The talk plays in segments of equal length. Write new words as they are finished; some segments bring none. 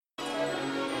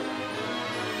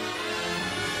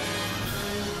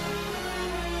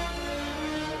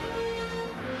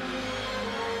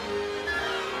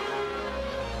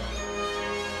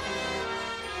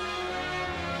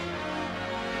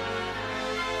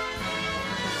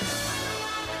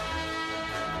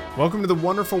Welcome to the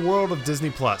wonderful world of Disney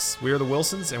Plus. We are the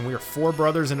Wilsons, and we are four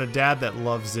brothers and a dad that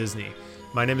loves Disney.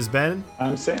 My name is Ben.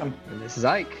 I'm Sam. And this is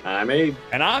Ike. I'm Abe.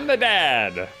 And I'm the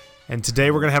dad. And today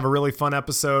we're going to have a really fun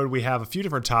episode. We have a few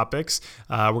different topics.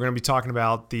 We're going to be talking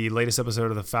about the latest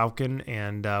episode of The Falcon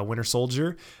and Winter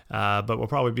Soldier, but we'll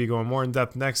probably be going more in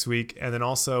depth next week. And then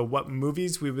also what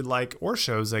movies we would like, or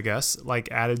shows, I guess,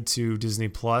 like added to Disney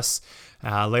Plus.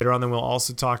 Later on, then we'll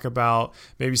also talk about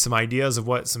maybe some ideas of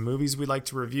what some movies we'd like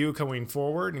to review going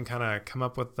forward and kind of come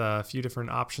up with a few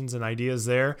different options and ideas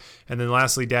there. And then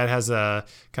lastly, Dad has a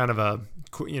kind of a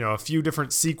few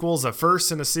different sequels, a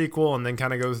first and a sequel, and then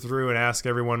kind of go through and ask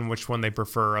everyone which one they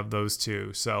prefer of those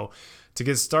two. So to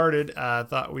get started, I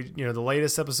thought the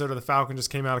latest episode of The Falcon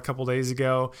just came out a couple days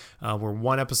ago. We're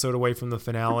one episode away from the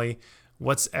finale.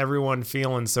 What's everyone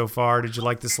feeling so far? Did you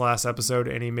like this last episode?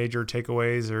 Any major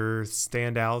takeaways or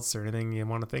standouts or anything you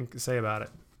want to say about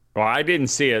it? Well, I didn't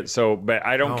see it, but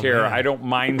I don't care. Man. I don't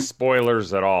mind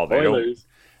spoilers at all.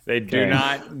 They do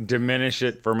not diminish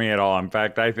it for me at all. In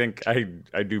fact, I think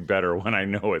I do better when I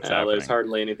know it's happening. There's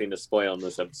hardly anything to spoil in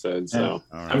this episode. So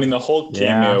I mean, the whole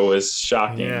cameo was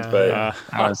shocking, but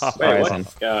I was surprising.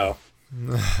 Go.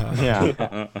 Yeah.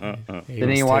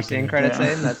 Didn't you watch the end credits?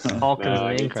 That's Falcon's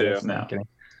the end credits. No.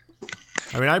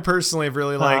 I mean, I personally have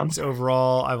really liked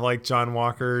overall. I've liked John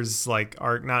Walker's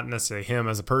arc, not necessarily him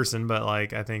as a person, but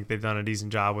I think they've done a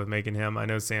decent job with making him. I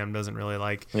know Sam doesn't really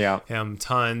like him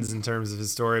tons in terms of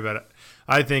his story, but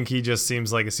I think he just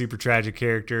seems like a super tragic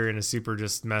character and a super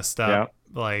just messed up.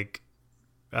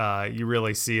 You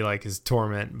really see his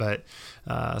torment, but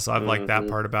so I've liked that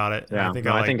part about it. Yeah,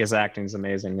 I think his acting's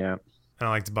amazing. Yeah, and I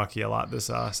liked Bucky a lot this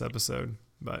episode,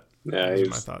 but yeah, those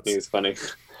are my thoughts. He's funny.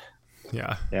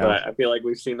 Yeah. But I feel like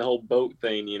we've seen the whole boat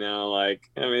thing,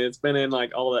 it's been in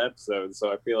all the episodes,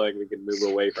 so I feel like we can move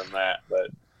away from that. But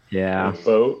yeah,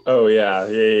 boat. Oh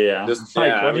yeah. Just what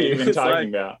are you even talking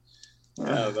about?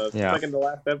 The second to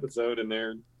last episode, and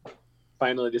they're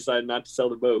finally decided not to sell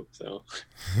the boat. So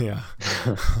yeah,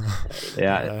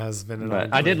 yeah, that has been.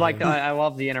 But I did I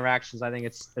love the interactions. I think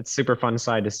it's super fun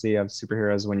side to see of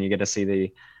superheroes when you get to see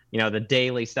the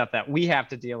daily stuff that we have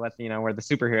to deal with, where the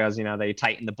superheroes, they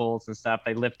tighten the bolts and stuff.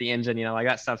 They lift the engine,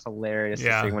 that stuff's hilarious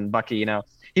to see when Bucky,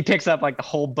 he picks up the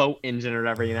whole boat engine or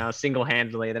whatever,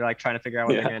 single-handedly. They're trying to figure out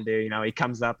what they're going to do. He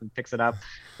comes up and picks it up.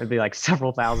 It'd be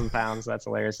several thousand pounds. That's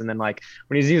hilarious. And then when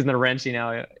he's using the wrench,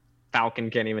 Falcon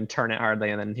can't even turn it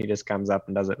hardly. And then he just comes up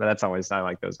and does it. But I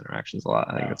like those interactions a lot.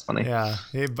 I think that's funny. Yeah.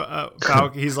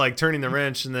 He's turning the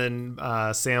wrench, and then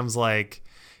Sam's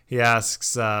he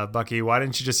asks Bucky, why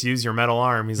didn't you just use your metal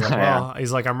arm? He's like,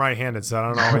 I'm right-handed, so I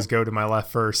don't always go to my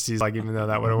left first. He's like, even though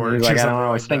that would have worked. He's like, I don't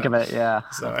always think of it, yeah.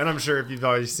 So, and I'm sure if you've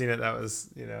always seen it, that was,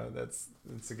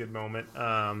 that's a good moment.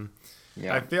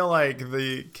 I feel like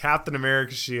the Captain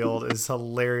America shield is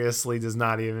does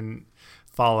not even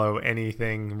follow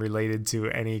anything related to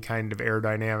any kind of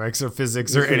aerodynamics or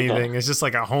physics or anything. It's just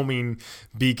a homing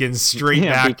beacon straight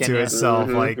back to itself,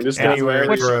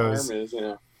 anywhere it goes.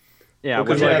 Yeah,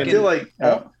 because I feel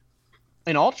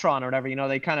in Ultron or whatever,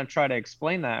 they kind of try to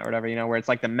explain that or whatever, where it's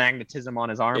the magnetism on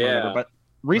his arm or whatever. But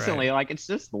recently, it's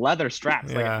just leather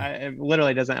straps. It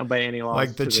literally doesn't obey any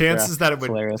laws. The chances that it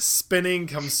would spinning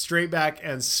come straight back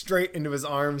and straight into his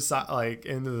arms,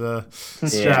 into the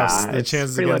straps. The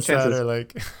chances against that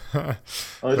are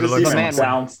well, it just even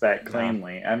bounce that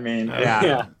cleanly. I mean,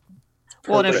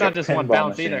 Well, and it's not just one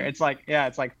bounce machine. Either.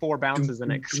 It's four bounces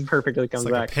and it perfectly comes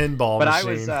back. A pinball but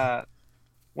machine. I was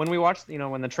when we watched,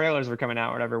 when the trailers were coming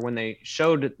out or whatever, when they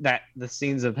showed the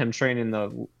scenes of him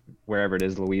training wherever it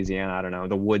is, Louisiana, I don't know,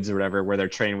 the woods or whatever, where they're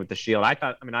training with the shield.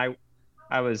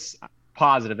 I was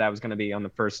positive that was going to be on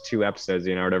the first two episodes,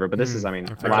 or whatever. But this is, second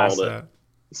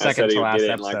to last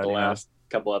episode. The last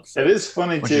couple episodes. It is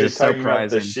funny too. Talking about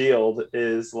the shield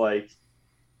is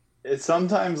it's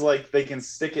sometimes they can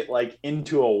stick it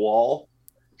into a wall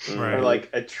or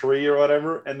a tree or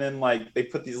whatever, and then they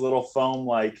put these little foam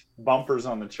bumpers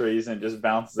on the trees and it just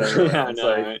bounces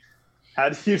everywhere. How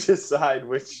do you decide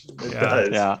which it does?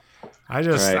 Yeah. I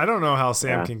don't know how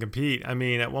Sam can compete. I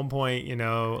mean, at one point,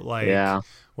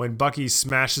 when Bucky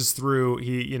smashes through,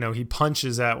 he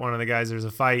punches at one of the guys. There's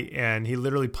a fight, and he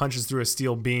literally punches through a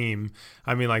steel beam.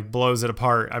 I mean, blows it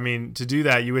apart. I mean, to do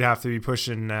that, you would have to be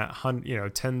pushing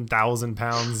 10,000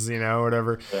 pounds,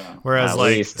 whatever. Yeah. Whereas, at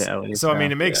least, I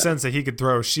mean, it makes sense that he could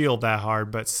throw a shield that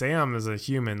hard, but Sam is a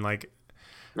human. I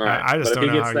just don't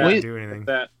know how he can do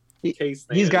anything.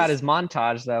 He's got his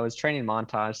montage though, his training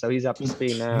montage, so he's up to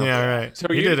speed now. Yeah, right. So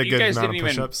he did a you good guys amount didn't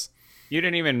of push-ups. You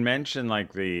didn't even mention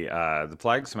like the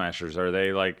Flag Smashers. Are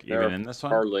they like even in this one?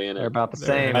 Hardly in it. They're about the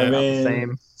same. I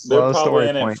mean, they're probably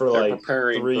in it for like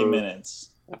 3 minutes.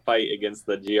 A fight against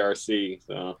the GRC.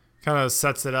 So kind of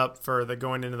sets it up for the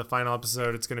going into the final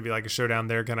episode. It's going to be like a showdown.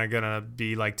 They're kind of going to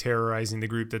be like terrorizing the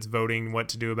group that's voting what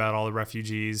to do about all the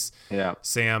refugees. Yeah.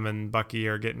 Sam and Bucky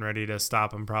are getting ready to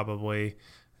stop them probably.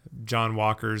 John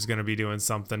Walker's going to be doing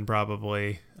something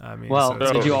probably. I mean, well,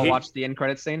 did you all watch the end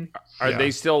credit scene? Are they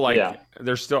still like? Yeah.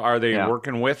 They're still. Are they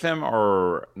working with him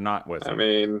or not with him? I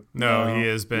mean, no, he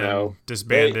has been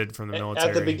disbanded from the military.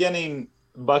 At the beginning,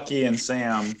 Bucky and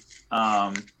Sam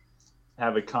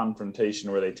have a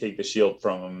confrontation where they take the shield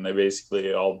from him, and they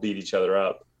basically all beat each other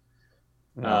up.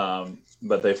 Yeah.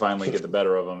 But they finally get the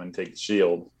better of them and take the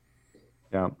shield.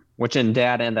 Yeah. Which in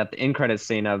Dad and at the end credit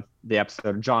scene of the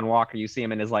episode, John Walker, you see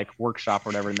him in his like workshop or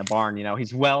whatever in the barn. You know,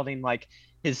 he's welding like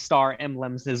his star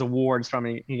emblems, his awards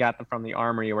he got them from the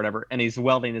armory or whatever, and he's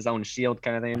welding his own shield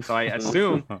kind of thing. So I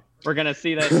assume we're gonna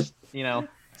see that, you know,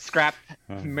 scrap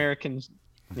American,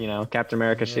 you know, Captain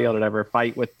America shield or whatever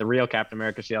fight with the real Captain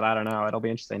America shield. I don't know. It'll be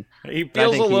interesting. He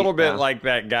feels a little bit like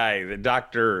that guy, the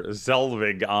Dr.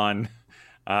 Selvig on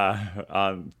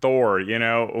Thor, you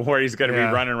know, where he's going to be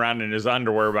running around in his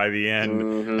underwear by the end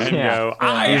and go,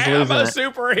 I am a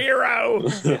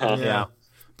superhero. Yeah.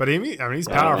 But he's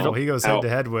powerful. He goes head to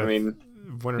head with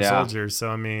Winter Soldier. So,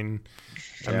 I mean,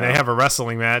 they have a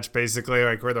wrestling match basically,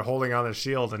 like where they're holding on the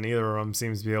shield and neither of them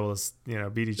seems to be able to, you know,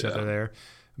 beat each other there.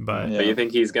 But you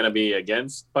think he's going to be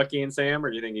against Bucky and Sam, or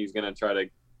do you think he's going to try to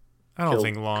I don't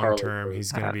think long term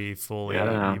he's going to be fully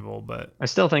evil, but I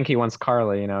still think he wants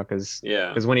Carly, you know, because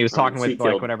when he was talking with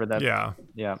like whatever that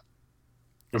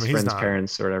his friend's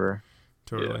parents or whatever.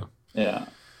 Totally. Yeah.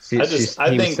 I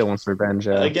think still wants revenge.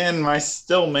 Again, my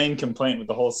main complaint with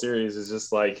the whole series is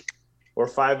just like we're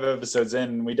 5 episodes in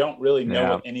and we don't really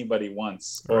know what anybody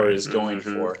wants or is going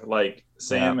for. Like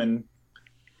Sam and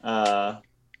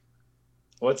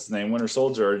what's his name, Winter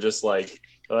Soldier are just like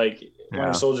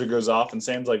Winter Soldier goes off and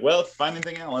Sam's like, well, if you find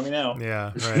anything out, let me know.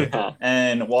 Yeah, right.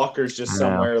 And Walker's just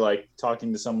somewhere like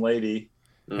talking to some lady.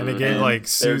 And again, like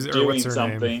Susan, or what's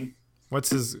her name?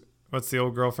 What's the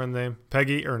old girlfriend name?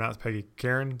 Peggy, or not Peggy?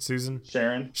 Karen? Susan?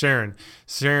 Sharon.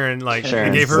 Like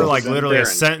they gave her like literally a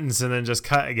sentence and then just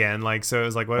cut again. Like so, it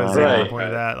was like, what is the point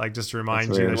of that? Like just to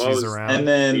remind you that she's around. And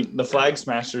then the Flag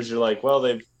Smashers, you're like, well,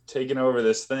 they've taken over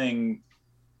this thing,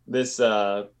 this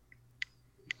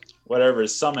whatever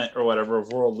summit or whatever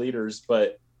of world leaders,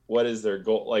 but what is their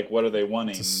goal? Like, what are they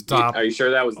wanting? To stop. Are you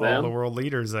sure that was all them? The world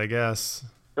leaders, I guess.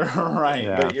 Right,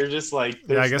 but you're just like,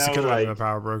 I guess it could have been a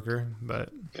power broker,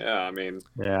 but I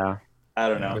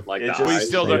don't know. Like we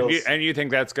still don't, and you think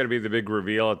that's going to be the big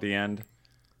reveal at the end?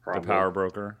 Probably. The power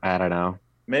broker? I don't know.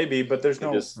 Maybe, but there's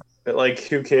no like,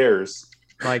 who cares?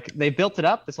 Like they built it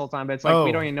up this whole time, but it's like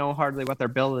we don't even know hardly what they're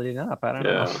building up. I don't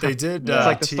know. They did. It's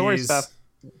like the story stuff.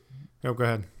 No, go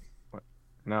ahead.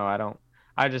 No, I don't.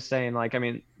 I'm just saying, like, I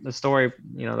mean, the story,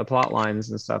 you know, the plot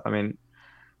lines and stuff. I mean,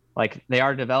 like they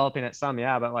are developing it some,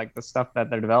 but like the stuff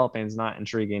that they're developing is not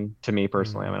intriguing to me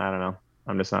personally. I mean, I don't know.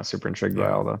 I'm just not super intrigued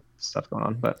by all the stuff going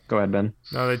on. But go ahead, Ben.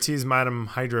 No, they tease Madam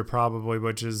Hydra probably,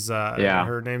 which is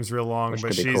her name's real long,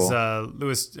 but she's cool.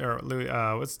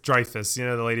 What's Dreyfus? You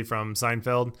know, the lady from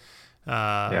Seinfeld.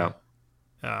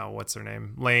 What's her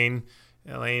name?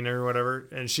 Elaine or whatever,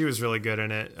 and she was really good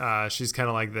in it. She's kind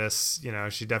of like this, you know,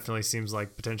 she definitely seems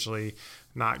like potentially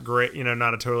not great, you know,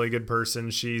 not a totally good person.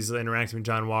 She's interacting with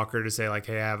John Walker to say like,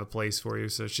 hey, I have a place for you,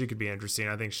 so she could be interesting.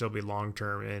 I think she'll be long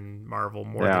term in Marvel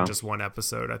more than just one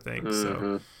episode, I think.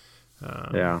 So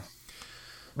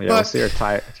we'll see her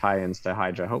tie-ins to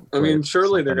Hydra. Hopefully, I mean,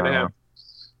 surely they're gonna have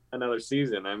another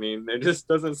season. I mean, it just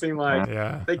doesn't seem like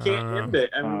they can't end it.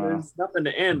 I mean, there's nothing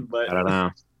to end, but I don't know.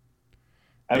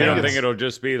 I don't think it'll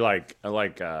just be like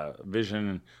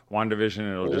Vision,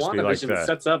 WandaVision. It'll just be like that.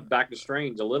 Sets up Doctor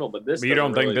Strange a little, but this. But you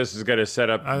don't think this is going to set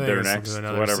up their next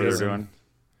whatever they're doing?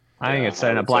 I think it's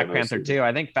setting up Black Panther too.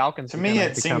 I think Falcon. To me,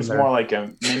 it seems more like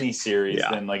a mini series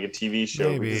than like a TV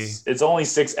show. Maybe it's only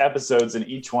 6 episodes and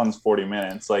each one's 40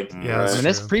 minutes. Like, I mean,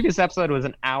 this previous episode was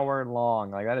an hour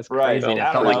long. Like that is crazy. Right.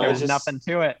 It felt like there was nothing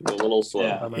to it. A little slow.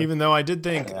 Yeah. Even though I did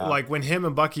think like when him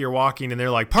and Bucky are walking and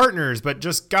they're like partners, but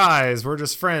just guys, we're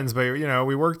just friends, but you know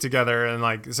we work together and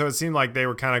like so it seemed like they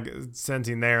were kind of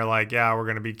sensing there like we're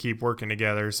gonna keep working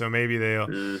together. So maybe they'll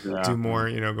do more,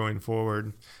 you know, going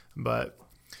forward, but.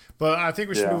 Well, I think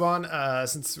we should move on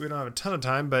since we don't have a ton of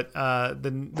time. But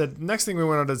the next thing we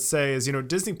wanted to say is, you know,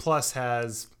 Disney Plus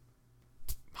has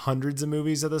hundreds of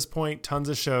movies at this point, tons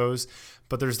of shows,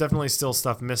 but there's definitely still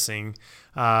stuff missing.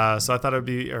 So I thought it'd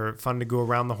be fun to go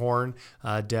around the horn.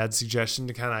 Dad's suggestion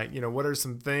to kind of, what are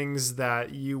some things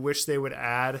that you wish they would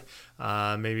add?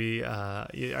 Maybe I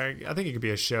think it could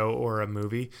be a show or a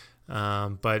movie.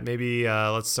 But maybe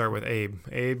let's start with Abe.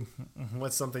 Abe,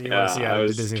 what's something you want to see out of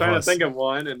Disney Plus? I was trying to think of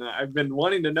one, and I've been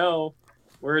wanting to know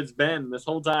where it's been this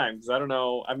whole time, because I don't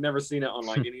know. I've never seen it on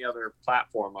like any other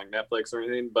platform like Netflix or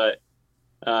anything, but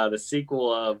the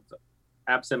sequel of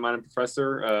Absent Minded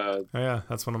Professor.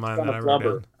 That's one of mine that I wrote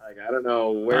down. Like, I don't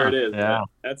know where it is. Yeah.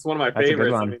 That's one of my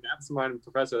favorites. I mean, Absent Minded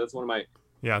Professor, that's one of my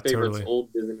favorites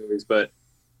old Disney movies, but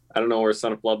I don't know where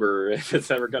Son of Flubber, if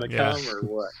it's ever going to come or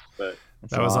what. But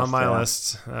that was on my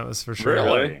list. That was for sure.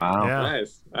 Really? Wow. Yeah.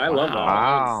 Nice. I love that one.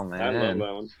 Wow, man. I love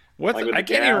that one. I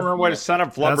can't even remember what Son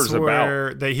of Flubber's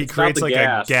about. He creates like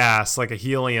a gas, like a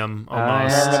helium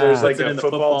almost. There's like a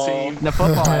football team. The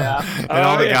football, and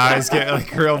all the guys get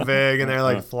like real big, and they're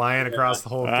like flying across the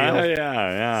whole field.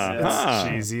 It's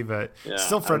cheesy, but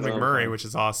still Fred McMurray, which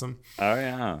is awesome. Oh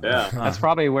yeah. That's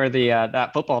probably where the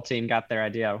that football team got their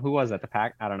idea. Who was it? The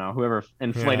Pack? I don't know. Whoever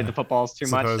inflated the footballs too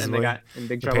much, and they got in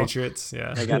big trouble. Patriots.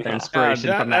 Yeah. They got their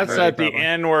inspiration from that. That's at the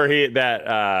end where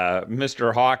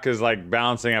Mr. Hawk is like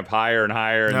bouncing up higher and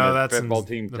higher. No, and that's the football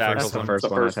team tackles the first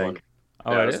one, I think.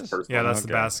 Oh, it is? Yeah, that's the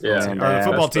basketball team. Or the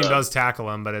football team does tackle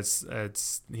him, but it's in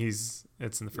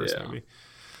the first movie.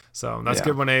 So that's a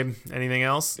good one, Abe. Anything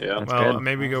else? Yeah. Well,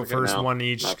 maybe we go first one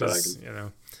each because,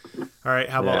 All right,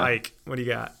 how about Ike? What do you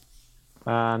got?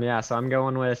 So I'm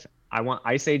going with, I want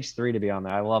Ice Age 3 to be on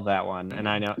there. I love that one. And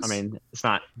I know, it's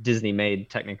not Disney made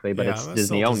technically, but it's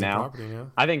Disney owned now. Property,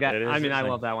 I think that, I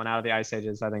love that one out of the Ice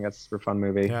Ages. I think that's a super fun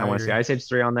movie. I want to see Ice Age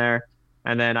 3 on there.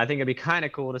 And then I think it'd be kind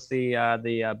of cool to see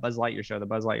the Buzz Lightyear show, the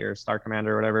Buzz Lightyear Star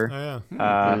Commander or whatever. Oh,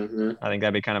 yeah. I think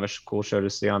that'd be kind of a cool show to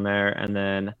see on there. And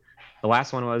then the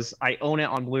last one was, I own it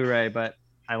on Blu-ray, but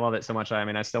I love it so much.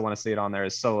 I still want to see it on there,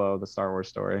 is Solo, the Star Wars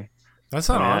story. That's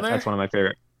not on there? That's one of my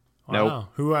favorite. Wow. Nope.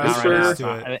 Who has rights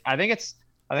to it? I think it's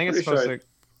supposed to.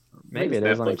 Maybe it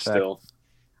is on still.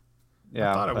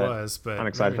 Yeah, I thought it was, but I'm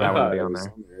excited for that one to be on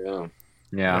there.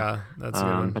 Yeah, that's a good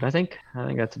one. But I think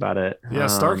that's about it. Yeah,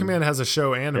 Star Command has a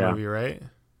show and a movie, right?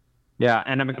 Yeah,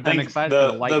 and I'm excited the,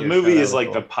 for the Lightyear the movie show. is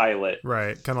like the pilot,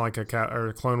 right? Kind of like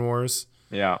or Clone Wars.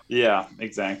 Yeah,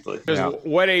 exactly.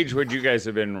 What age would you guys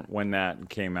have been when that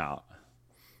came out?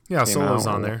 Yeah, Solo's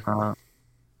on there.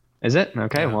 Is it?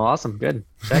 Okay, well, awesome. Good.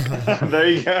 Check. There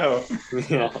you go.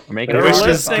 Yeah. Making They're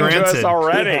listening to us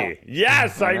already.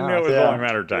 Yes, I knew it was only a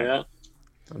matter of time.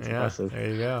 Yeah, there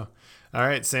you go. All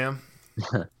right, Sam.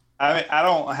 I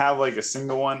don't have like a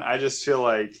single one. I just feel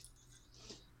like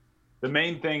the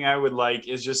main thing I would like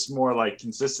is just more like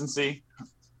consistency,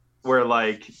 where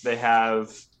like they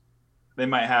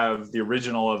might have the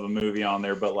original of a movie on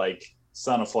there, but like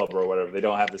Son of Flubber or whatever, they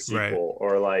don't have the sequel,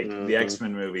 or like the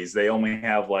X-Men movies, they only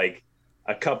have like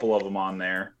a couple of them on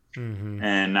there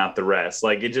and not the rest.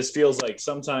 Like it just feels like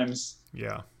sometimes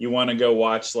you want to go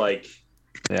watch like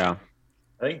I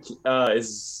think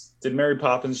did Mary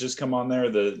Poppins just come on there,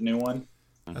 the new one?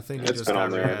 I think it's been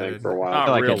on there I think for a while. I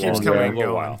feel like it keeps coming and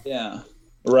going. Yeah,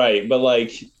 right. But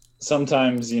like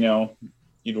sometimes you'd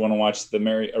want to watch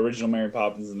the original Mary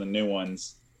Poppins and the new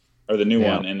ones. Or the new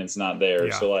one, and it's not there.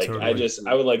 So like, totally.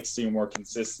 I would like to see more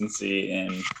consistency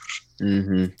in. I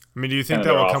mean, do you think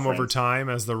that will come over time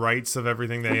as the rights of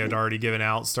everything they had already given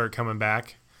out start coming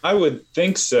back? I would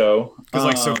think so. Because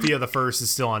like Sophia the First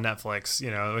is still on Netflix,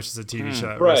 which is a TV show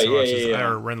that right?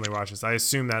 Or Renly watches. I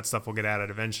assume that stuff will get added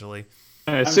eventually.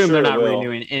 I assume they're not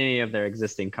renewing any of their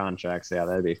existing contracts. Yeah,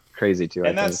 that'd be crazy too.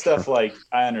 And that stuff, like,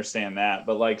 I understand that,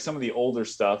 but like some of the older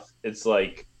stuff, it's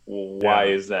like, well, why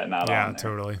is that not on there? Yeah,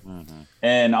 totally.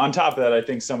 And on top of that, I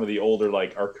think some of the older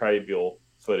like archival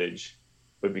footage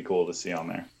would be cool to see on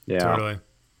there. Yeah, totally.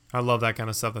 I love that kind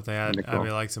of stuff that they had. Cool.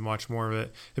 I'd like to watch more of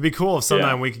it. It'd be cool if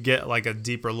sometime we could get like a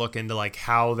deeper look into like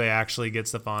how they actually get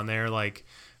stuff on there. Like,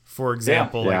 for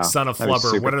example, like Son of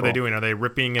Flubber, what are they doing? Are they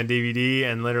ripping a DVD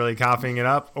and literally copying it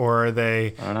up, or are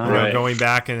they going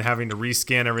back and having to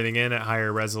rescan everything in at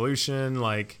higher resolution?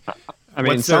 Like, I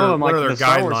mean, what are their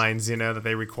guidelines, that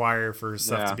they require for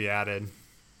stuff to be added?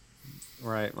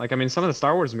 Right. Like, I mean, some of the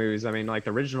Star Wars movies, I mean, like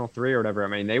the original 3 or whatever, I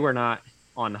mean, they were not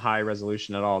on high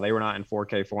resolution at all. They were not in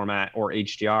 4K format or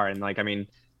HDR. And like, I mean,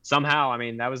 somehow, I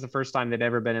mean, that was the first time they'd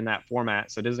ever been in that format.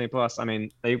 So Disney Plus, I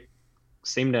mean, they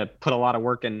seem to put a lot of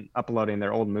work in uploading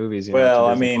their old movies. Well,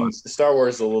 I mean, Plus. Star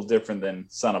Wars is a little different than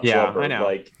Son of Flubber. I know.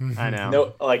 Like, I know.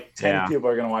 No, like 10 people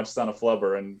are going to watch Son of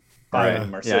Flubber and 5 of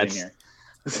them are sitting here.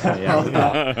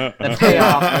 The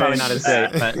payoff probably not as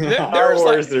great, but Star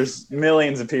Wars, there's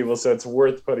millions of people, so it's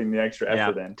worth putting the extra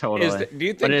effort in. Totally. Do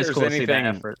you think there's cool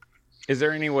anything? Is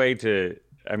there any way to?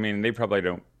 I mean, they probably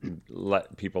don't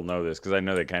let people know this because I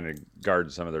know they kind of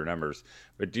guard some of their numbers.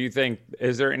 But do you think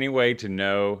is there any way to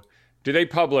know? Do they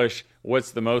publish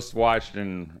what's the most watched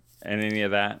and any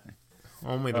of that?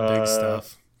 Only the big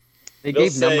stuff. They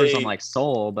gave numbers on like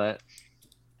Soul, but.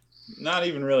 Not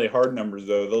even really hard numbers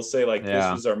though. They'll say like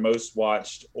this was our most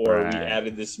watched, or we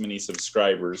added this many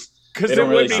subscribers. Because it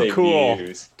would be cool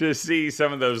to see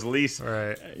some of those least,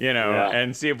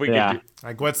 and see if we could.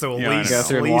 Like, what's the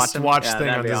least watched thing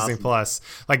on Disney Plus?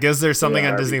 Like, is there something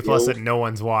on Disney Plus that no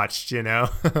one's watched?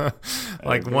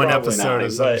 Like one episode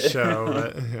of some show,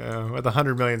 but, with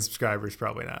 100 million subscribers,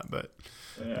 probably not. But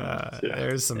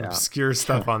there's some obscure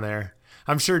stuff on there.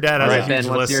 I'm sure Dad has a huge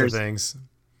list of things.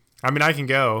 I mean, I can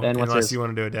go unless you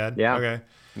want to do it, Dad. Yeah. Okay.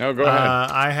 No, go ahead.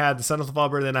 I had The Son of the Fall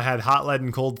Bird, then I had Hot Lead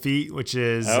and Cold Feet, which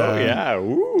is that's a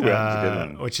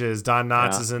good one. Which is Don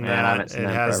Knotts is in that. It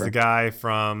has the guy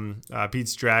from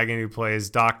Pete's Dragon who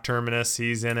plays Doc Terminus.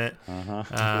 He's in it.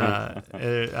 I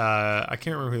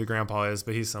can't remember who the grandpa is,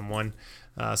 but he's someone.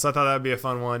 So I thought that would be a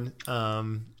fun one.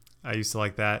 I used to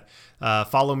like that.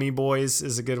 Follow Me Boys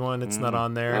is a good one. It's not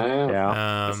on there.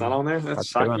 It's not on there? That's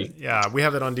shocking. Yeah, we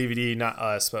have it on DVD. Not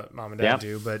us, but Mom and Dad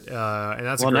do. But and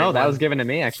that's a great one. That was given to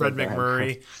me, actually. Fred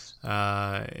McMurray,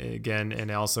 again,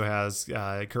 and it also has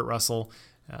Kurt Russell,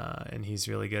 and he's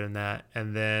really good in that.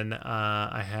 And then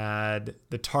I had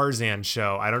the Tarzan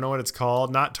show. I don't know what it's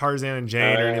called. Not Tarzan and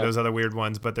Jane or any of those other weird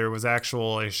ones, but there was a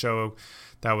show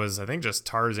that was, I think, just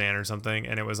Tarzan or something,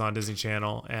 and it was on Disney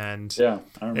Channel, and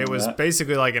it was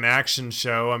basically like an action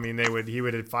show. I mean, he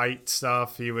would fight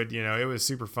stuff. He would, it was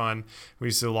super fun. We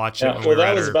used to watch it. When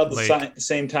that was about the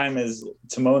same time as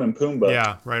Timon and Pumbaa.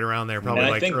 Yeah, right around there, probably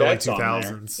like early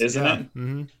 2000s, isn't it?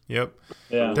 Mm-hmm. Yep.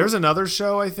 Yeah. There's another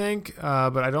show, I think,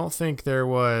 but I don't think there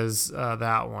was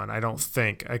that one. I don't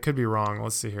think. I could be wrong.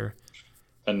 Let's see here.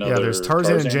 There's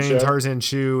Tarzan and Jane, show? Tarzan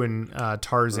Chew, and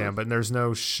Tarzan, but there's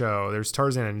no show. There's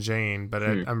Tarzan and Jane, but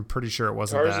I'm pretty sure it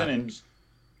wasn't Tarzan and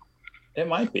it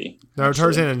might be. No, actually.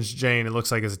 Tarzan and Jane. It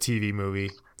looks like it's a TV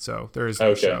movie, so there is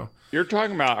no show. Are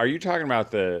you talking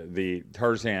about the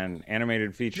Tarzan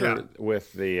animated feature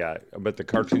with the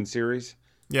cartoon series?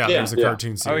 Yeah, there's a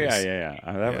cartoon series. Oh yeah.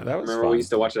 That was Remember fun. we used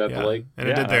to watch it at the lake, and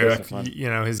it did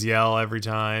his yell every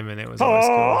time, and it was always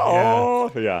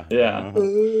cool. Yeah.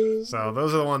 So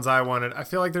those are the ones I wanted. I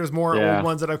feel like there's more old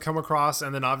ones that I've come across,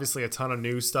 and then obviously a ton of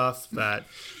new stuff that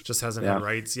just hasn't had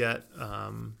rights yet.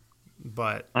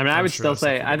 But I mean, I would still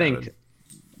say I think.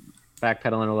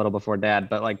 Backpedaling a little before Dad,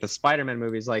 but like the Spider-Man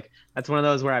movies, like that's one of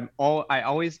those where I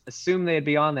always assume they'd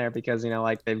be on there because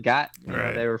like they've got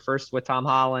they were first with Tom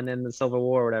Holland in the Civil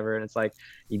War or whatever, and it's like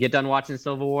you get done watching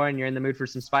Civil War and you're in the mood for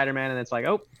some Spider-Man, and it's like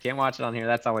can't watch it on here.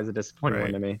 That's always a disappointing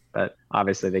one to me, but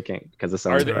obviously they can't because of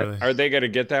Sony. Are they going to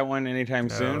get that one anytime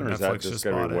soon, or is that just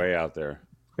going to be way out there?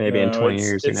 Maybe in 20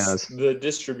 years, who knows? The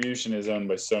distribution is owned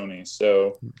by Sony,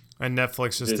 so and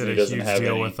Netflix just did a huge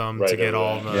deal with them to get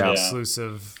all the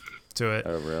exclusive to it.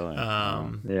 Oh, really?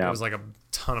 It was like a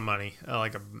ton of money. I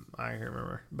can't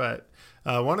remember. But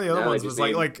one of the other ones was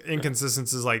like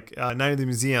inconsistencies, like Night of the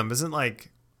Museum. Isn't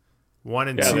like 1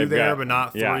 and 2 there, but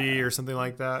not 3 or something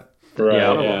like that?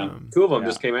 Right. Two of them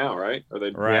just came out, right? Or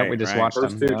they? Right. We just watched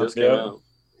first them. Two just came out.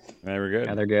 They were good.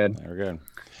 Yeah, they're good. They were good.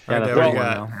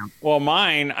 Well,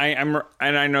 mine,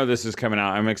 I know this is coming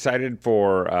out. I'm excited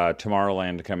for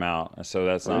Tomorrowland to come out. So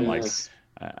that's not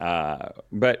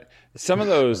but some of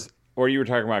those. Or you were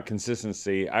talking about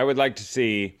consistency. I would like to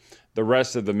see the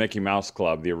rest of the Mickey Mouse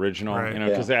Club, the original,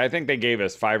 because I think they gave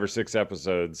us 5 or 6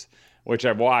 episodes, which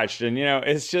I've watched, and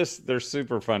it's just they're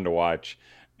super fun to watch,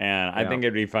 and I think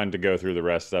it'd be fun to go through the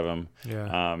rest of them.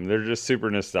 Yeah, they're just super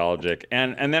nostalgic,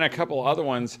 and then a couple other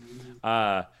ones.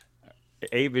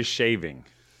 Abe is shaving.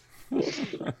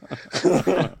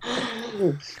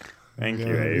 Thank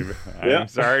you, Abe. I'm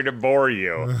sorry to bore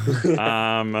you.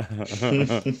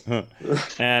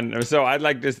 And so I'd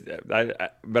like to,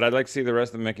 but I'd like to see the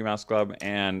rest of the Mickey Mouse Club,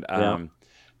 and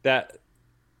that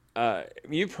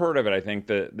you've heard of it. I think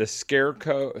the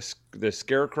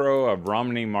Scarecrow of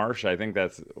Romney Marsh. I think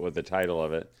that's what the title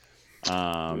of it.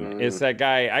 It's that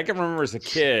guy. I can remember as a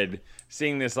kid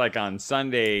seeing this like on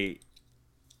Sunday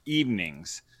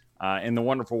evenings in the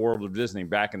Wonderful World of Disney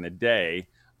back in the day.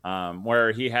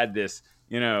 Where he had this,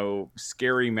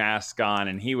 scary mask on,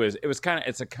 and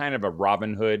it's a kind of a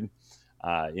Robin Hood,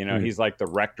 he's like the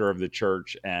rector of the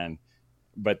church,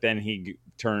 but then he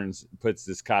puts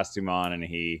this costume on, and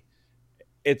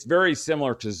it's very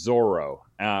similar to Zorro,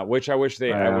 which I wish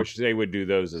they would do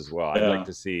those as well. I'd like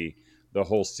to see the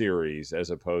whole series as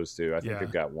opposed to I think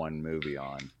they've got one movie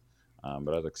on,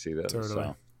 but I'd like to see those. Totally.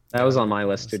 So. That was on my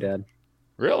list too, Dad.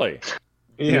 Really?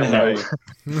 Yeah, right.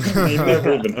 You've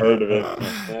never even heard of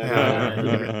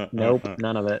it. Nope,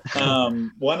 none of it.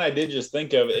 One I did just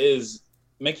think of is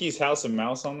Mickey's House of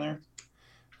Mouse on there.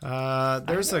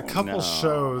 There's a couple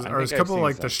shows, or there's a couple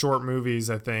like the short movies,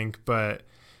 I think, but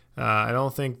I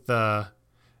don't think the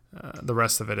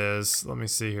rest of it is. Let me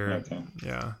see here. Okay.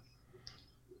 Yeah.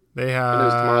 They have. When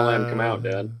does Tomorrowland come out,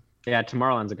 Dad? Yeah,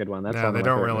 Tomorrowland's a good one. That's yeah, they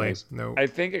don't really. No. I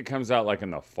think it comes out like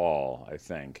in the fall. I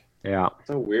think. Yeah.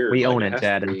 So weird. We own it,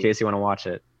 Dad, in case you want to watch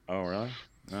it. Oh, really?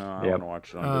 No, I want to watch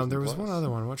it on Disney there was Plus. one other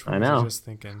one. Which one was I just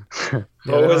thinking?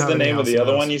 What was the name of the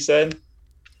other one you said?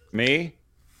 Me?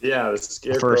 Yeah, the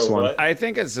Scarecrow. The first one. What? I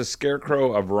think it's the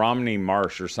Scarecrow of Romney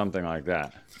Marsh or something like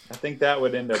that. I think that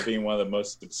would end up being one of the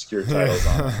most obscure titles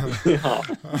on it.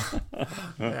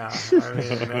 Yeah, I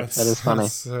mean, that is funny.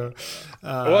 So,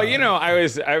 well,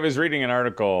 I was reading an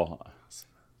article.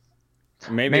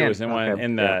 Maybe it was in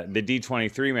the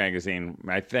D23 magazine,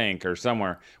 I think, or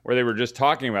somewhere, where they were just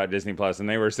talking about Disney Plus, and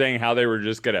they were saying how they were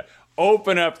just going to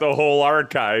open up the whole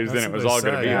archives, and it was all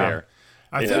going to be there.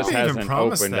 I think they even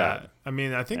promised that. I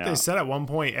mean, I think they said at one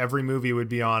point every movie would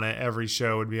be on it, every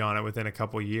show would be on it within a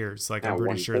couple years. Like, I'm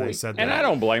pretty sure they said that. And I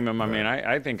don't blame them. I mean,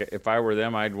 I think if I were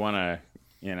them, I'd want to,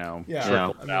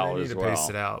 triple it out they need as to well. pace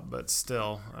it out, but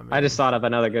still. I just thought of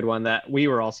another good one that we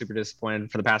were all super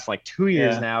disappointed for the past 2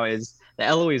 years now is the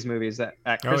Eloise movies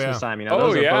at Christmas time.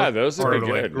 Those are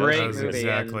good. Great movie.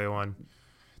 Exactly one.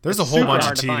 There's a whole bunch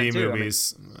of TV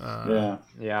movies. For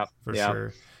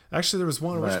sure. Actually, there was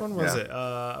one. Which one was it?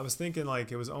 I was thinking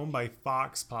it was owned by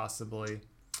Fox, possibly.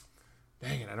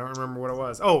 Dang it, I don't remember what it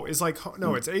was. Oh, it's it's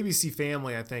ABC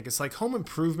Family, I think. It's like Home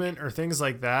Improvement or things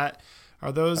like that.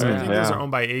 Are those? I think those are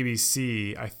owned by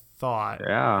ABC. I thought.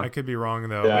 Yeah. I could be wrong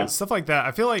though. Yeah. But stuff like that.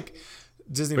 I feel like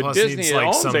Disney Plus needs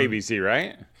owns some ABC,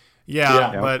 right?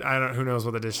 Yeah, but I don't. Who knows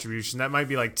what the distribution? That might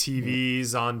be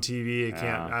TVs on TV. It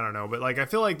can't. I don't know. But I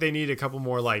feel like they need a couple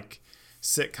more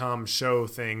sitcom show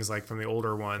things from the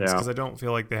older ones because I don't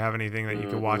feel like they have anything that you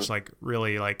could watch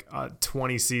really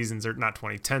 20 seasons or not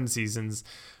 10 seasons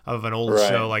of an old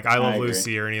show like I Love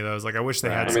Lucy or any of those. I wish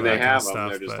they had some of that kind of stuff.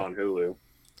 They're just on Hulu.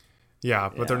 Yeah,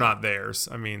 but they're not theirs.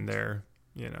 I mean, they're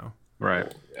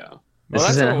right. Yeah.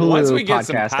 Well, once we get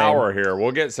some power here,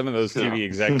 we'll get some of those TV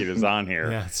executives on here.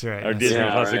 Yeah, that's right. Or Disney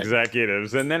Plus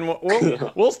executives, and then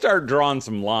we'll start drawing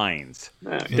some lines,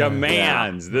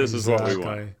 demands. This is what we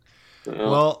want.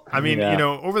 Well, I mean,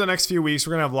 over the next few weeks,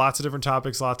 we're going to have lots of different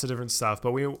topics, lots of different stuff.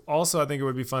 But we also, I think it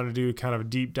would be fun to do kind of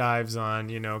deep dives on,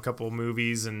 a couple of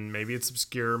movies, and maybe it's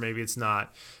obscure, maybe it's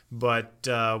not. But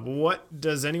what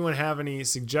does anyone have any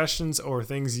suggestions or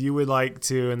things you would like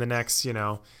to in the next,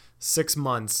 6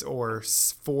 months or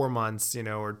 4 months,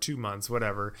 or 2 months,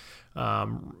 whatever,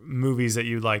 movies that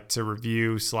you'd like to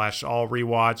review / all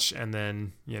rewatch and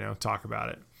then, talk about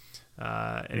it?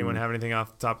 Anyone have anything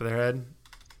off the top of their head?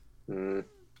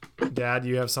 Dad,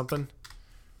 you have something?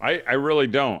 I really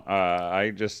don't.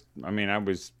 I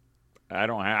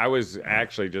was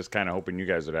actually just kind of hoping you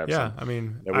guys would have some. I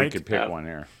mean, that we could pick one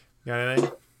here. Got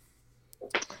anything?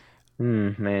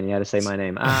 Man, you had to say my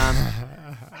name.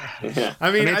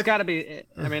 I mean, it's got to be.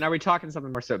 I mean, are we talking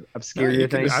something more so obscure? I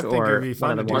think it would be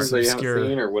fun to do some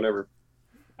obscure or whatever.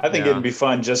 I think it'd be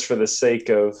fun just for the sake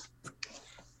of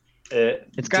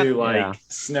it's got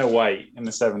Snow White and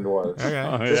the Seven Dwarfs.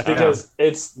 Okay. Just because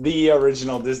it's the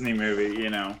original Disney movie,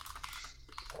 And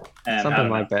something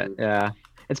like that. Yeah.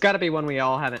 It's got to be one we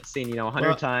all haven't seen,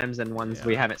 100 times, and ones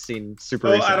we haven't seen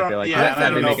super recently. I feel like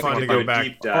that'd make it fun to go back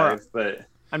deep dive, but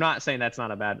I'm not saying that's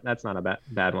not a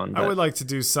bad one. I would like to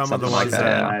do some of the ones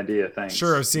that idea. Thanks.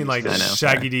 Sure, I've seen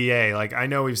Shaggy DA. I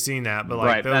know we've seen that,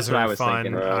 but those are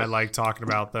fun. I like talking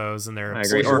about those, and they're. I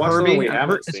agree. Or Herbie.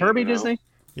 Is Herbie Disney?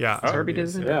 Yeah. Is Herbie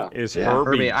Disney? Yeah. Is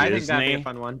Herbie Disney? I think that'd be a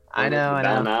fun one. I know.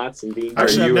 Actually,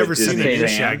 I've never seen a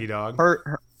Shaggy Dog.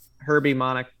 Herbie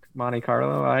Monte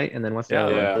Carlo, right? And then what's the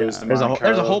other one?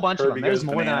 There's a whole bunch of them. There's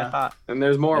more than I thought. And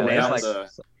there's more without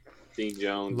Dean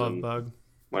Jones. Love Bug.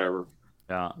 Whatever.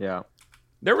 Yeah.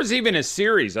 There was even a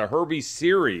series, a Herbie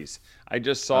series. I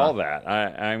just saw that.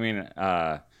 I mean,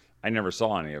 I never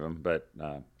saw any of them, but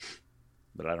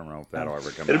I don't know if that'll ever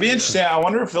come out. It'll be interesting. I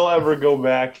wonder if they'll ever go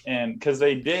back because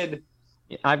they did.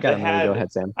 I've got a movie. Go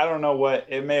ahead, Sam. I don't know what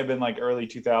it may have been early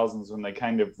 2000s when they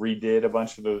kind of redid a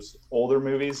bunch of those older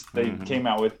movies. They came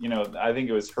out with, I think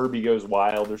it was Herbie Goes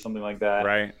Wild or something like that.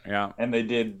 Right. Yeah. And they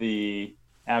did the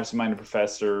Absent-Minded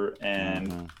Professor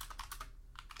and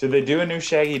did they do a new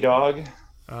Shaggy Dog?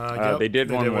 They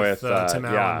did one with Tim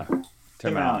Allen.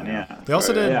 Tim Allen, yeah. They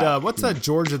also did what's that,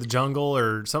 George of the Jungle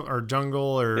or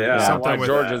Jungle or something with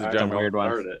George of the Jungle. Weird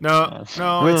one. No,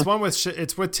 it's one with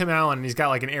it's with Tim Allen and he's got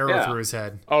like an arrow through his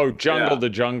head. Oh, Jungle the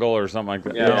Jungle or something like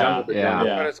that.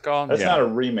 Yeah. What it's called? That's not a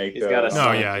remake. He's got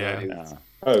a yeah.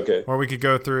 Oh, okay. Or we could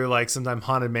go through like sometime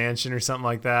Haunted Mansion or something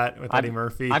like that with Eddie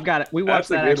Murphy. I've got it. We watched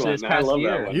that actually this past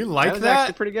year. You like that? Was that?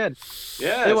 actually pretty good.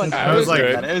 Yeah, it was like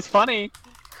that. It was funny.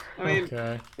 I mean,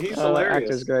 he's hilarious. The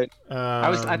actor's great.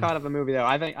 I thought of a movie though.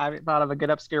 I thought of a good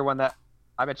obscure one that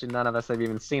I bet you none of us have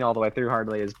even seen all the way through.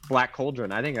 Hardly is Black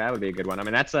Cauldron. I think that would be a good one. I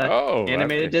mean, that's a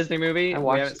animated Disney movie.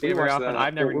 We haven't seen it very often.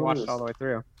 I've never even watched it all the way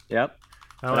through. Yep.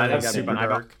 I think that'd be fun.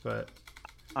 Dark, but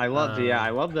I love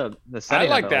the setting. I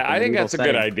like that. I think that's a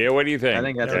good idea. What do you think? I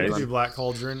think that's a good Black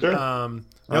Cauldron. Sure.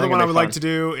 The other one I would like to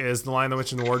do is The Lion, the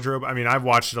Witch, and the Wardrobe. I mean, I've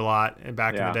watched it a lot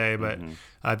back in the day, but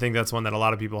I think that's one that a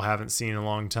lot of people haven't seen in a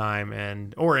long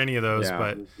time, or any of those.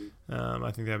 But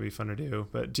I think that'd be fun to do.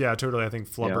 But yeah, totally. I think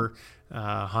Flubber,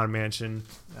 Haunted Mansion,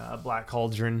 Black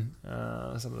Cauldron,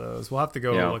 some of those. We'll have to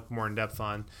go look more in depth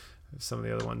on some of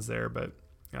the other ones there, but.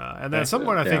 And then at some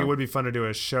point, I think it would be fun to do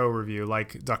a show review,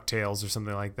 like DuckTales or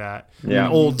something like that. Yeah,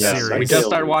 old series. We just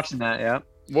started watching that. Yeah,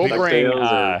 we'll bring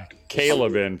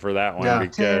Caleb in for that one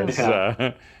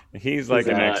because he's like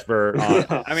an expert.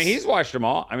 I mean, he's watched them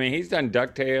all. I mean, he's done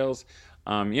DuckTales.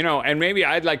 And maybe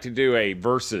I'd like to do a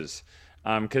versus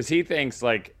because he thinks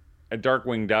like a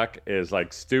Darkwing Duck is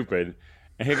like stupid,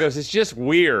 and he goes, "It's just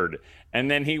weird."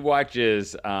 And then he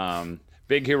watches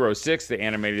Big Hero 6, the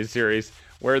animated series,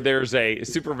 where there's a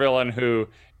supervillain who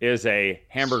is a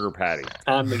hamburger patty.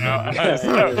 Like,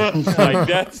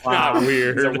 that's not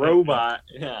weird. He's a robot.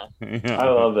 Yeah. I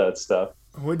love that stuff.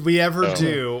 Would we ever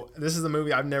do, this is a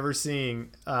movie I've never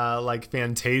seen, like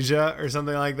Fantasia or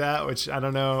something like that, which I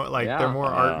don't know, like they're more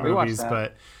art movies,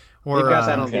 but... Or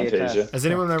Fantasia. Has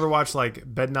anyone ever watched like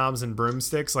Bedknobs and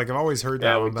Broomsticks? Like I've always heard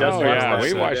that one.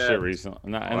 We watched it recently.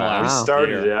 We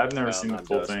started it. I've never seen the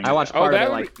full thing. I watched part of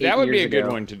it like 8 that would be a years good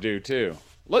ago. one to do too.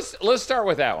 Let's start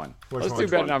with that one. Let's do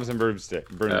Bedknobs and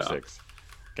Broomsticks.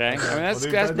 Okay, I mean that's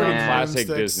pretty classic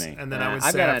Disney. And then I would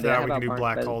say after that we can do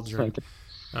Black Cauldron.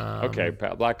 Okay,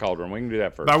 Black Cauldron. We can do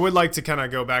that first. But I would like to kind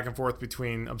of go back and forth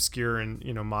between obscure and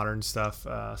modern stuff,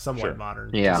 somewhat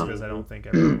modern. Just because I don't think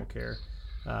everyone will care.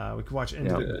 We could watch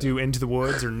do Into the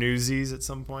Woods or Newsies at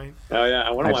some point. Oh yeah,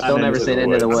 I want to watch. I've still never seen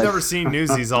Into the Woods. I've never seen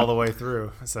Newsies all the way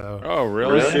through. So. Oh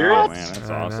really? Oh man, that's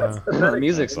awesome. The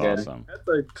music's good. Awesome. That's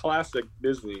a classic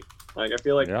Disney. Like I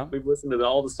feel like we've listened to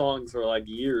all the songs for like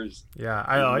years. Yeah,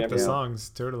 I like the songs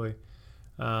totally.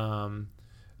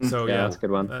 So that's a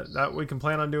good one. That we can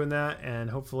plan on doing that,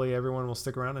 and hopefully everyone will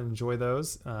stick around and enjoy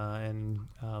those, and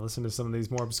listen to some of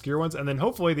these more obscure ones. And then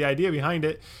hopefully the idea behind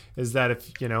it is that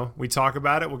if we talk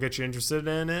about it, we'll get you interested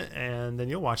in it, and then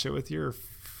you'll watch it with your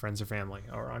friends or family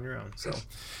or on your own. So,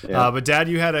 but Dad,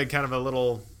 you had a kind of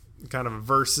a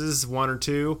versus one or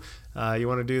two. You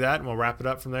want to do that, and we'll wrap it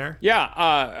up from there?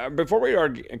 Yeah. Before we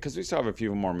argue, because we still have a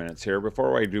few more minutes here,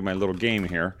 before I do my little game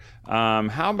here,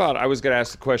 how about I was going to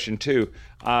ask the question too.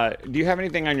 Do you have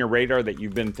anything on your radar that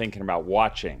you've been thinking about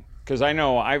watching? Because I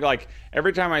know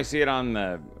every time I see it on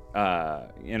the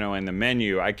in the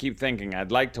menu, I keep thinking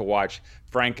I'd like to watch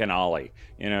Frank and Ollie.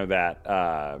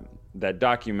 That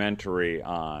documentary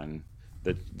on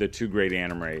the two great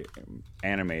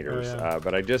animators,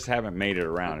 but I just haven't made it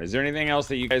around. Is there anything else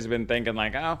that you guys have been thinking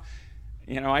like,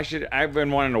 I've been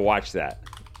wanting to watch that?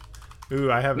 Ooh,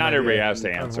 I have not everybody has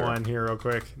to answer. One here real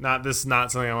quick. This is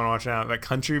not something I want to watch now, but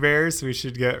Country Bears, we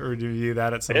should review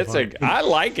that at some point. I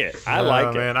like it. I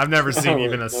like it. Man, I've never seen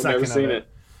even a second of it.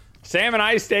 Sam and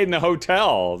I stayed in the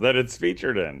hotel that it's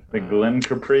featured in. The Glen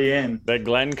Capri Inn. The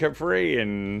Glen Capri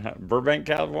in Burbank,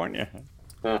 California.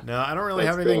 No, I don't really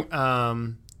have anything.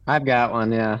 Cool. I've got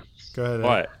one. Yeah. Go ahead.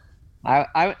 What?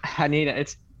 I need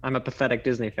it. I'm a pathetic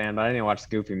Disney fan, but I need to watch the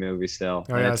Goofy movie still.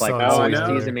 Oh, and yeah, it's like always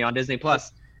teasing me on Disney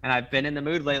Plus. And I've been in the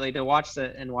mood lately to watch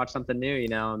it and watch something new,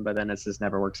 but then it just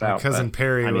never works out. Cousin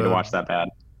Perry, I need to watch that bad.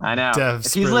 I know.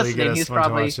 If he's listening, he's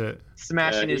probably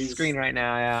smashing his screen right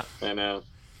now. Yeah. I know.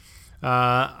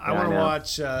 I want to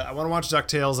watch. I want to watch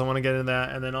DuckTales. I want to get into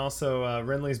that, and then also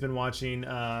Renly's been watching.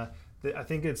 I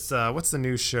think it's what's the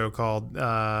new show called?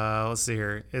 Let's see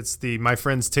here. It's the My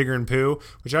Friends Tigger and Pooh,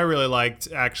 which I really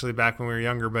liked actually back when we were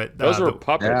younger. But those were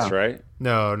puppets, right?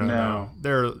 No.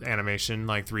 They're animation,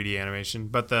 like 3D animation.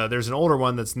 But there's an older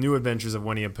one that's New Adventures of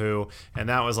Winnie and Pooh, and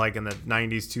that was like in the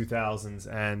 90s,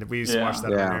 2000s, and we used to watch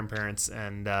that with our grandparents,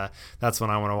 and that's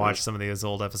when I want to watch some of these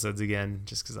old episodes again,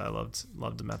 just because I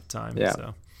loved them at the time. Yeah.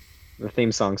 So. The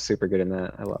theme song's super good in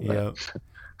that. I love that.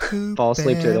 Fall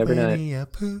asleep to it every night.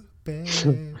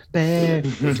 Bear.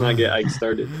 Let's not get Ike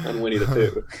started on Winnie the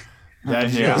Pooh.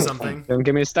 Did you have something? Don't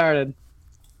get me started.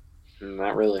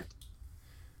 Not really.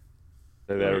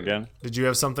 Say that again. Did you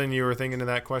have something you were thinking to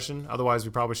that question? Otherwise,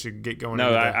 we probably should get going.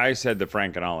 No, I said the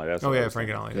Frank and Ollie. That's Frank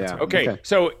and Ollie. Yeah. Right. Okay,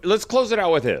 so let's close it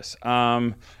out with this.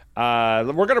 We're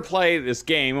gonna play this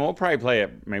game, and we'll probably play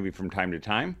it maybe from time to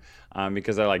time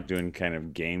because I like doing kind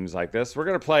of games like this. We're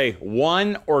gonna play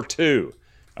 1 or 2.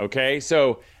 Okay,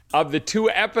 so of the 2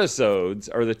 episodes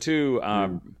or the 2,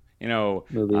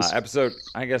 episode,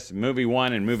 I guess movie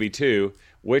 1 and movie 2,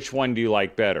 which one do you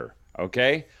like better?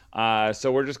 Okay,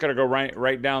 so we're just gonna go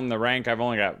right down the rank. I've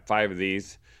only got 5 of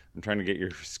these. I'm trying to get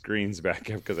your screens back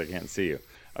up because I can't see you.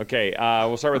 Okay,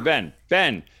 we'll start with Ben.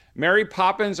 Ben, Mary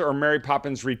Poppins or Mary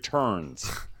Poppins Returns?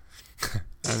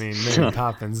 I mean, Mary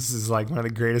Poppins. This is like one of the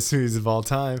greatest movies of all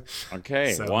time.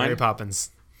 Okay, so 1. Mary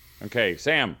Poppins. Okay,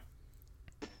 Sam.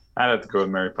 I'd have to go with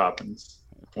Mary Poppins.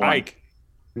 1. Ike.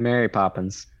 Mary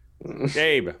Poppins.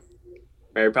 Gabe.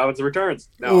 Mary Poppins Returns.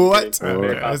 No, what?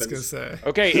 Mary I was Poppins. gonna say.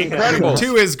 Okay, Incredibles.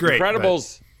 2 is great.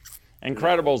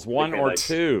 Incredibles 1 or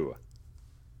 2.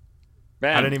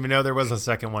 Ben. I didn't even know there was a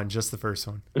second one. Just the first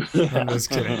one. I'm just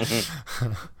kidding.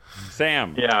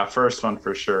 Sam. Yeah, first one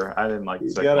for sure. I didn't like the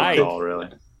second one at all, really.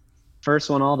 First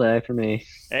one all day for me.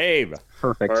 Abe.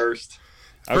 Perfect. First.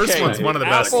 First one's one of the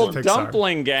best. Apple Pixar.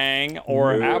 Dumpling Gang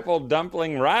or Apple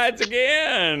Dumpling Rides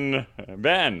Again?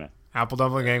 Ben. Apple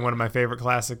Dumpling Gang, one of my favorite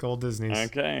classic old Disneys.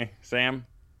 Okay, Sam.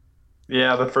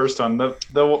 Yeah, the first one.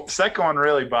 The second one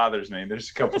really bothers me. There's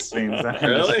a couple scenes that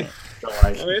Really? don't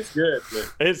like. I mean, it's good.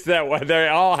 But... It's that way. They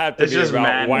all have to It's be just about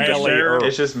maddening. Wiley Earp.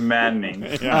 It's just maddening.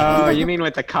 Oh, you mean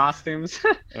with the costumes?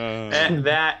 And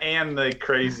that and the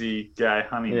crazy guy,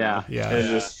 Honey. Yeah. Yeah. It's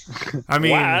just. I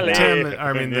mean, Wiley.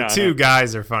 the 2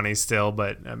 guys are funny still,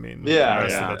 but I mean, Yeah, the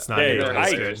rest yeah. of it's not Hey, nearly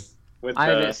as good. With I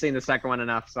haven't seen the second one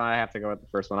enough, so I have to go with the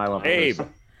first one. I love the Abe. first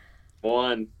one.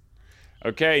 1.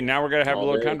 Okay, now we're going to have a All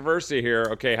little day. controversy here.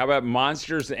 Okay, how about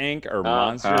Monsters, Inc. or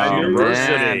Monsters oh,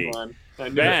 University?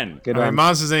 Ben. Good I mean, one.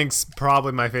 Monsters Inc.'s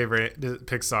probably my favorite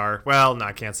Pixar. Well, no,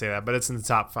 I can't say that, but it's in the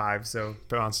top 5, so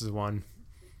Monsters won.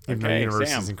 Even though Okay, Universe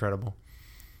Sam. is incredible.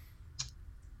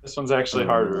 This one's actually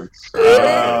harder.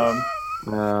 Oh,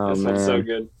 This man. one's so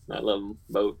good. I love them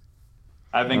both.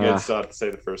 I think I'd still have to say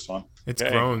the first one. It's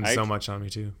Okay, grown so Ike? much on me,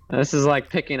 too. This is like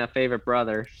picking a favorite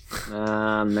brother.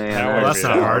 Oh, man. That Well, would that's be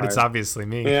not so hard. It's obviously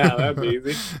me. Yeah, that'd be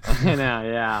easy. I know,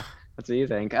 yeah. What do you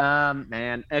think?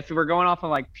 Man, if we're going off of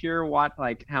like pure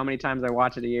like how many times I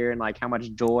watch it a year and like how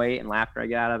much joy and laughter I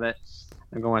get out of it,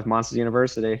 I'm going with Monsters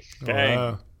University. Okay.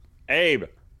 Wow. Abe.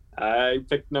 I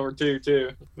picked number 2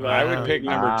 too. I would pick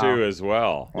number Wow. 2 as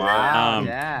well. Wow,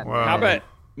 Dad. Wow. How about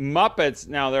Muppets?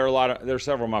 Now there's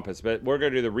several Muppets, but we're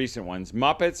gonna do the recent ones.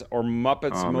 Muppets or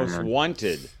Muppets Most man.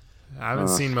 Wanted? I haven't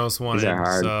seen Most Wanted, are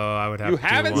hard. so I would have You to do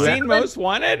haven't one. seen Most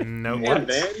Wanted? Nope. Yeah,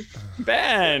 Ben.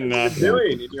 Ben. What are you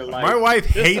doing in your life? My wife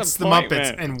hates the Muppets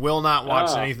Disappointment. and will not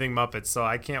watch Oh. anything Muppets, so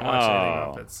I can't watch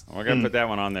anything Muppets. We're gonna put that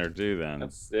one on there too then.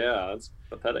 That's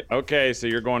pathetic. Okay, so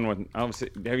you're going with.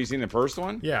 Have you seen the first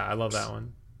one? Yeah, I love that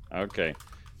one. Okay.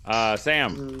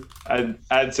 Sam.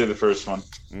 I'd say the first one.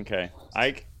 Okay.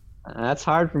 Ike. That's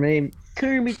hard for me.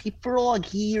 Kermit the Frog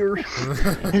here.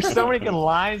 There's so many good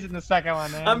lines in the second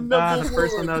one, man. I'm number the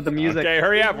first one though, the music. Okay,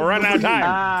 hurry up. We're running out of time.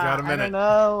 Got a I minute. don't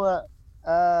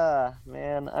know.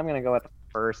 Man, I'm gonna go with the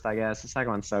first, I guess. The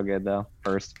second one's so good though.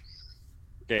 First.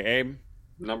 Okay, Abe.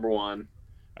 Number 1.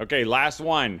 Okay, last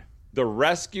one. The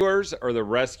Rescuers or The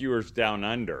Rescuers Down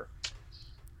Under?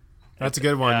 That's a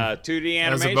good one. 2D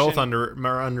Those animation. are both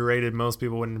more underrated. Most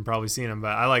people wouldn't have probably seen them,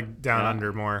 but I like Down Yeah.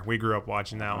 Under more. We grew up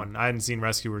watching that one. I hadn't seen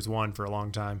Rescuers 1 for a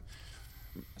long time.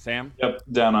 Sam. Yep,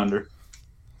 Down Under.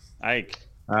 Ike.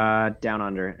 Down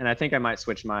Under, and I think I might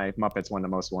switch my Muppets one to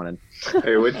Most Wanted.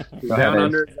 Hey, which ahead, Down Abe.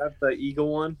 Under? Is that the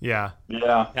eagle one? Yeah.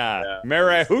 Yeah.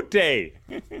 Marahute.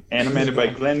 Animated by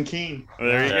Glenn Keane.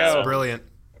 There you That's go. brilliant.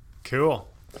 Cool.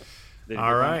 Did you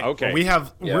All get one? right. Okay.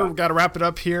 Well, we've got to wrap it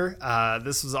up here.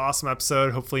 This was an awesome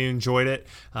episode. Hopefully you enjoyed it.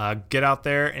 Get out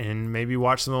there and maybe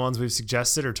watch some of the ones we've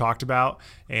suggested or talked about.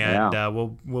 And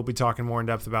we'll be talking more in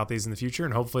depth about these in the future.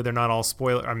 And hopefully they're not all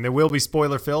spoiler. I mean, they will be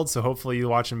spoiler filled. So hopefully you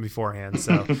watch them beforehand.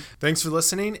 So thanks for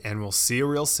listening, and we'll see you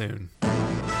real soon.